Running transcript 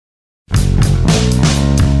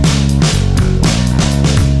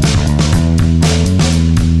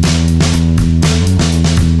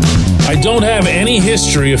don't have any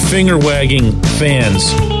history of finger-wagging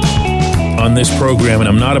fans on this program, and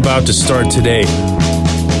I'm not about to start today,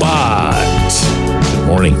 but good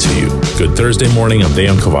morning to you. Good Thursday morning. I'm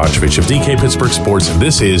Dejan Kovacevic of DK Pittsburgh Sports, and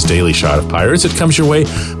this is Daily Shot of Pirates. It comes your way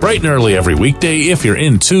bright and early every weekday if you're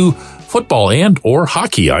into football and or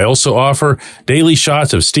hockey. I also offer daily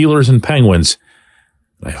shots of Steelers and Penguins.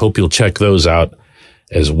 I hope you'll check those out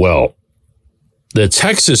as well. The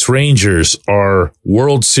Texas Rangers are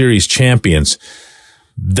World Series champions.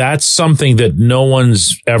 That's something that no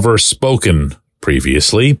one's ever spoken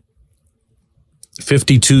previously.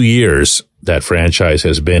 52 years that franchise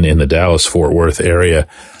has been in the Dallas-Fort Worth area,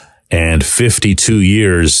 and 52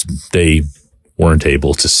 years they weren't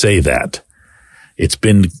able to say that. It's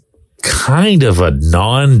been kind of a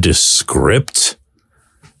nondescript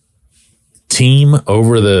team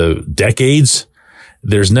over the decades.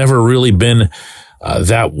 There's never really been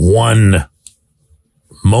that one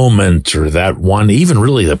moment or that one, even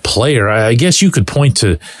really the player. I guess you could point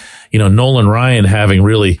to, Nolan Ryan having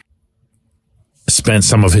really spent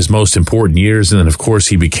some of his most important years. And then, of course,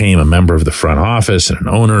 he became a member of the front office and an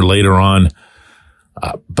owner later on.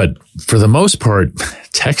 But for the most part,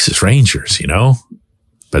 Texas Rangers,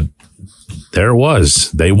 but there it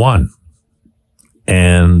was. They won.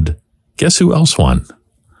 And guess who else won?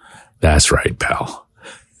 That's right, pal.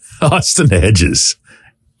 Austin Hedges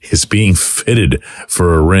is being fitted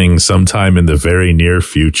for a ring sometime in the very near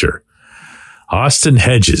future. Austin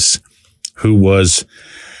Hedges, who was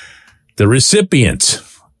the recipient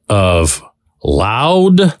of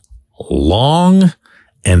loud, long,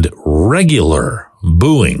 and regular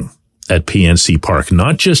booing at PNC Park,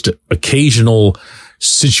 not just occasional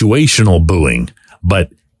situational booing,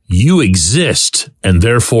 but you exist and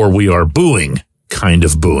therefore we are booing kind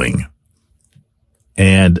of booing.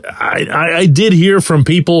 And I did hear from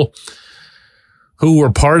people who were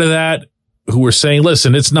part of that, who were saying,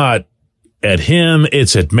 listen, it's not at him,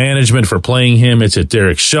 it's at management for playing him, it's at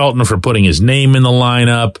Derek Shelton for putting his name in the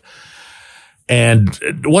lineup, and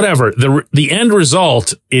whatever. The end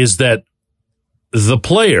result is that the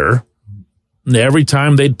player, every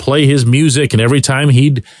time they'd play his music and every time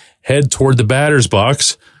he'd head toward the batter's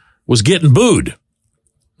box, was getting booed.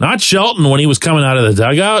 Not Shelton when he was coming out of the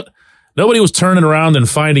dugout. Nobody was turning around and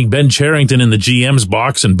finding Ben Cherington in the GM's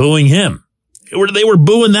box and booing him. They were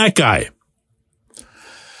booing that guy.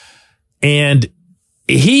 And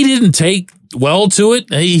he didn't take well to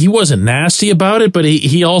it. He wasn't nasty about it, but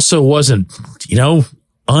he also wasn't,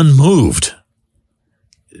 unmoved.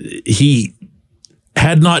 He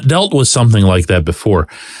had not dealt with something like that before.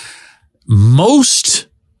 Most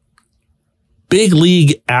big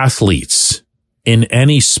league athletes in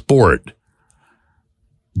any sport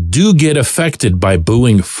do get affected by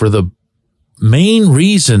booing for the main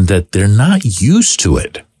reason that they're not used to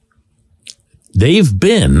it. They've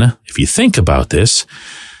been, if you think about this,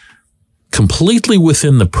 completely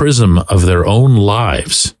within the prism of their own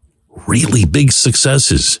lives. Really big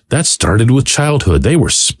successes. That started with childhood. They were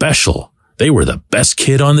special. They were the best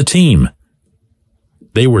kid on the team.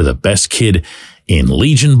 They were the best kid in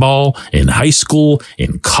Legion Ball, in high school,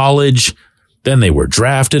 in college. Then they were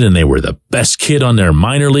drafted and they were the best kid on their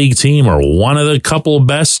minor league team or one of the couple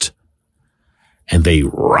best. And they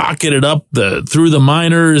rocketed up through the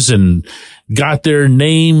minors and got their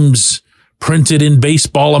names printed in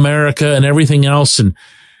Baseball America and everything else. And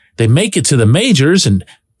they make it to the majors. And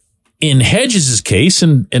in Hedges' case,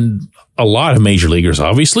 and a lot of major leaguers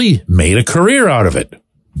obviously made a career out of it.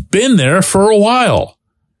 Been there for a while.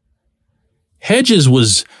 Hedges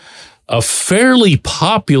was a fairly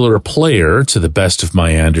popular player, to the best of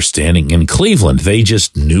my understanding, in Cleveland. They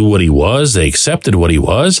just knew what he was. They accepted what he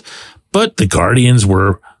was. But the Guardians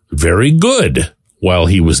were very good while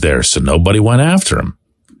he was there, so nobody went after him.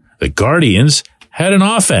 The Guardians had an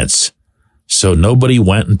offense, so nobody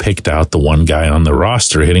went and picked out the one guy on the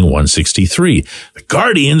roster hitting 163. The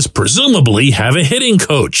Guardians presumably have a hitting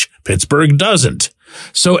coach. Pittsburgh doesn't.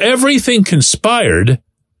 So everything conspired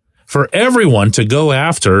for everyone to go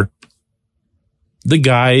after the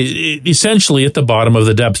guy essentially at the bottom of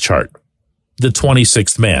the depth chart, the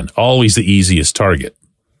 26th man, always the easiest target.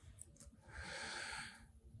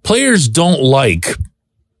 Players don't like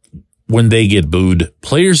when they get booed.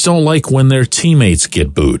 Players don't like when their teammates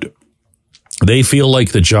get booed. They feel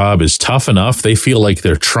like the job is tough enough. They feel like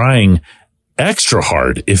they're trying extra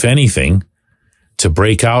hard, if anything, to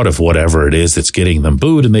break out of whatever it is that's getting them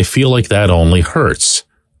booed, and they feel like that only hurts.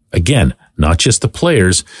 Again, not just the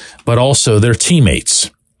players, but also their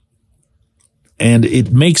teammates. And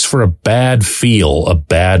it makes for a bad feel, a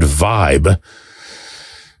bad vibe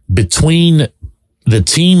between the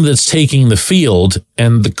team that's taking the field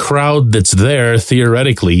and the crowd that's there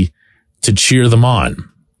theoretically to cheer them on.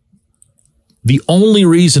 The only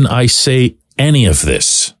reason I say any of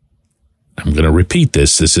this, I'm going to repeat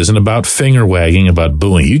this. This isn't about finger wagging, about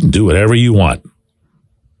booing. You can do whatever you want.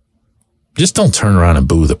 Just don't turn around and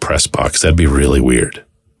boo the press box. That'd be really weird.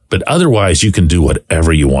 But otherwise, you can do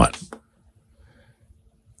whatever you want.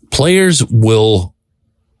 Players will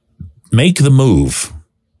make the move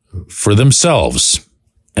for themselves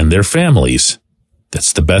and their families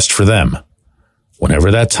that's the best for them.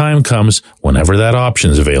 Whenever that time comes, whenever that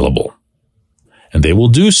option is available. And they will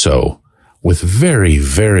do so with very,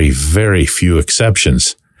 very, very few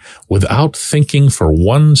exceptions, without thinking for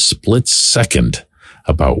one split second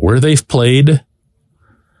about where they've played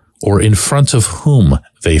or in front of whom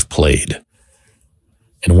they've played.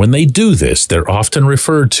 And when they do this, they're often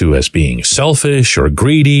referred to as being selfish or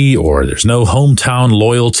greedy, or there's no hometown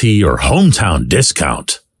loyalty or hometown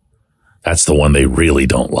discount. That's the one they really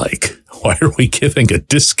don't like. Why are we giving a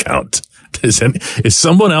discount? Is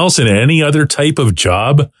someone else in any other type of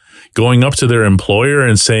job going up to their employer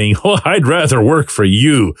and saying, "Oh, I'd rather work for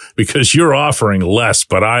you because you're offering less,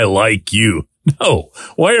 but I like you"? No.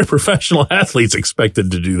 Why are professional athletes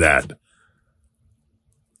expected to do that?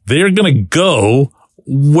 They're going to go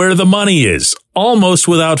where the money is, almost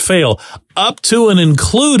without fail, up to and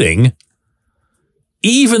including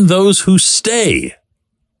even those who stay.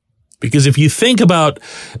 Because if you think about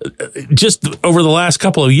just over the last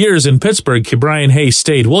couple of years in Pittsburgh, Ke'Bryan Hayes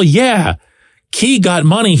stayed. Well, yeah, Key got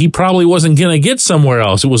money he probably wasn't going to get somewhere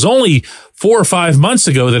else. It was only 4 or 5 months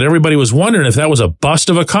ago that everybody was wondering if that was a bust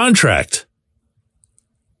of a contract.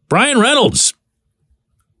 Brian Reynolds.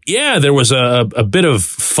 Yeah, there was a bit of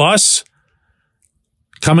fuss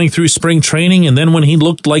coming through spring training, and then when he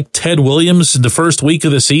looked like Ted Williams the first week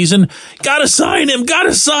of the season, gotta sign him.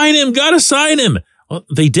 Well,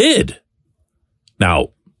 they did. Now,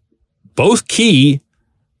 both Key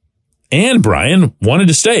and Brian wanted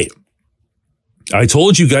to stay. I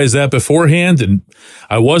told you guys that beforehand, and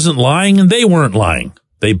I wasn't lying, and they weren't lying.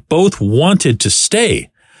 They both wanted to stay.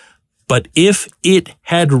 But if it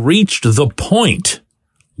had reached the point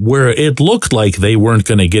where it looked like they weren't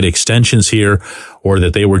going to get extensions here, or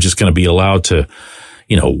that they were just going to be allowed to,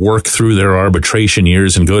 work through their arbitration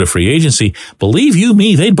years and go to free agency, believe you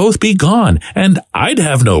me, they'd both be gone. And I'd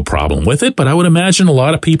have no problem with it, but I would imagine a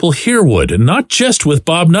lot of people here would, and not just with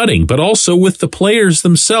Bob Nutting, but also with the players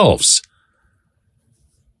themselves.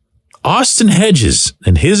 Austin Hedges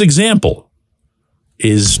and his example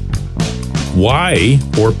is why,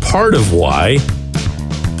 or part of why,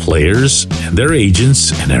 players and their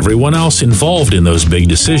agents and everyone else involved in those big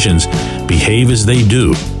decisions behave as they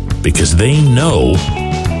do, because they know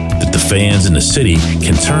that the fans in the city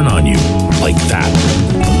can turn on you like that.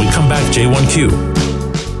 When we come back, J1Q.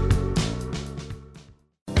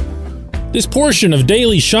 This portion of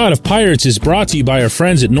Daily Shot of Pirates is brought to you by our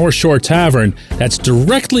friends at North Shore Tavern, that's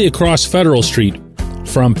directly across Federal Street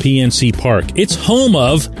from PNC Park. It's home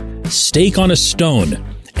of Steak on a Stone,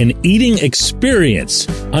 an eating experience,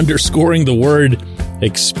 underscoring the word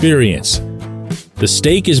experience. The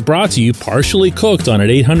steak is brought to you partially cooked on an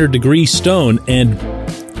 800-degree stone, and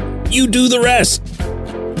you do the rest.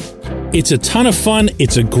 It's a ton of fun,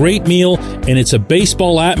 it's a great meal, and it's a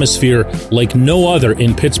baseball atmosphere like no other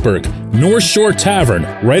in Pittsburgh. North Shore Tavern,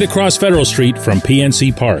 right across Federal Street from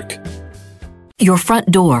PNC Park. Your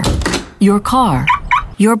front door, your car,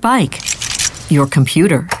 your bike, your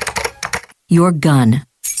computer, your gun.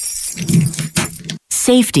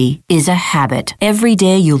 Safety is a habit. Every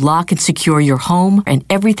day you lock and secure your home and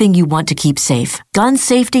everything you want to keep safe. Gun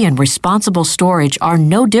safety and responsible storage are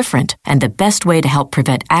no different, and the best way to help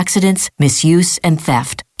prevent accidents, misuse, and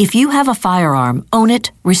theft. If you have a firearm, own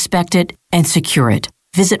it, respect it, and secure it.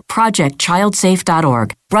 Visit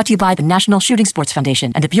ProjectChildSafe.org. Brought to you by the National Shooting Sports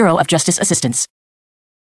Foundation and the Bureau of Justice Assistance.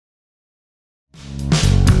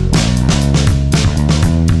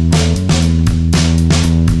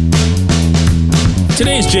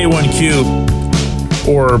 Today's J1Q,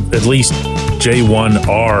 or at least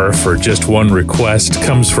J1R for just one request,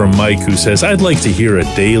 comes from Mike, who says, "I'd like to hear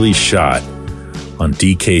a daily shot on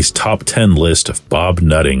DK's top 10 list of Bob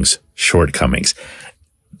Nutting's shortcomings."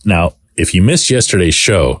 Now, if you missed yesterday's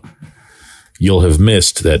show, you'll have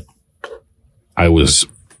missed that I was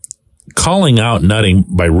calling out Nutting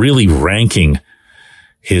by really ranking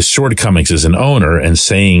his shortcomings as an owner and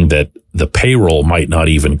saying that the payroll might not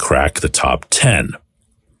even crack the top 10.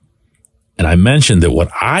 And I mentioned that what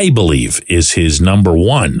I believe is his number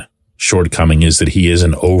one shortcoming is that he is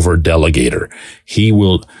an over-delegator. He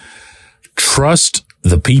will trust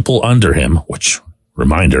the people under him, which,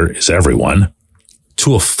 reminder, is everyone,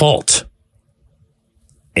 to a fault.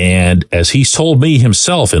 And as he's told me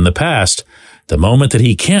himself in the past, the moment that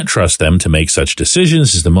he can't trust them to make such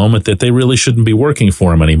decisions is the moment that they really shouldn't be working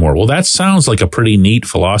for him anymore. Well, that sounds like a pretty neat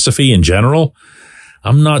philosophy in general.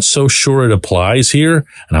 I'm not so sure it applies here,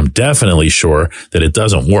 and I'm definitely sure that it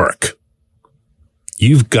doesn't work.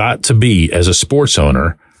 You've got to be, as a sports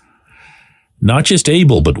owner, not just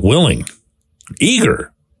able, but willing,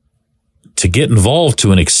 eager to get involved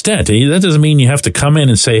to an extent. And that doesn't mean you have to come in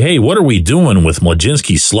and say, hey, what are we doing with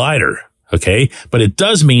Mlodzinski's slider? Okay. But it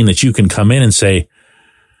does mean that you can come in and say,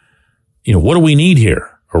 you know, what do we need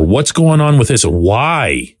here? Or what's going on with this?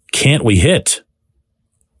 Why can't we hit?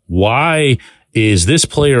 Why is this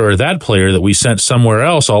player or that player that we sent somewhere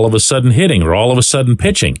else all of a sudden hitting or all of a sudden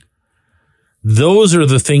pitching? Those are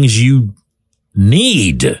the things you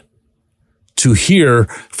need to hear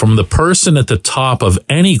from the person at the top of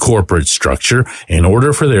any corporate structure in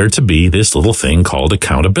order for there to be this little thing called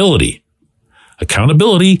accountability.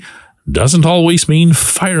 Accountability doesn't always mean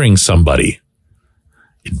firing somebody.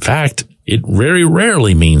 In fact, it very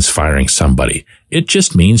rarely means firing somebody. It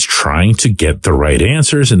just means trying to get the right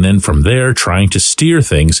answers and then from there trying to steer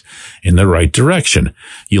things in the right direction.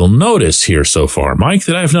 You'll notice here so far, Mike,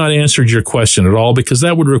 that I've not answered your question at all because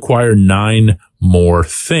that would require 9 more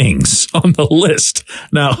things on the list.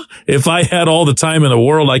 Now, if I had all the time in the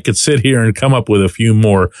world, I could sit here and come up with a few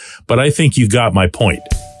more, but I think you got my point.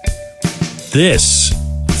 This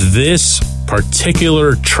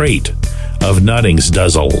particular trait of Nuttings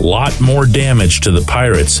does a lot more damage to the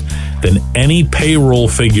Pirates than any payroll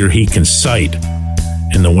figure he can cite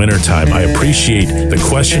in the wintertime. I appreciate the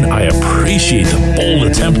question. I appreciate the bold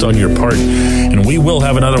attempt on your part, and we will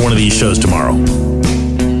have another one of these shows tomorrow.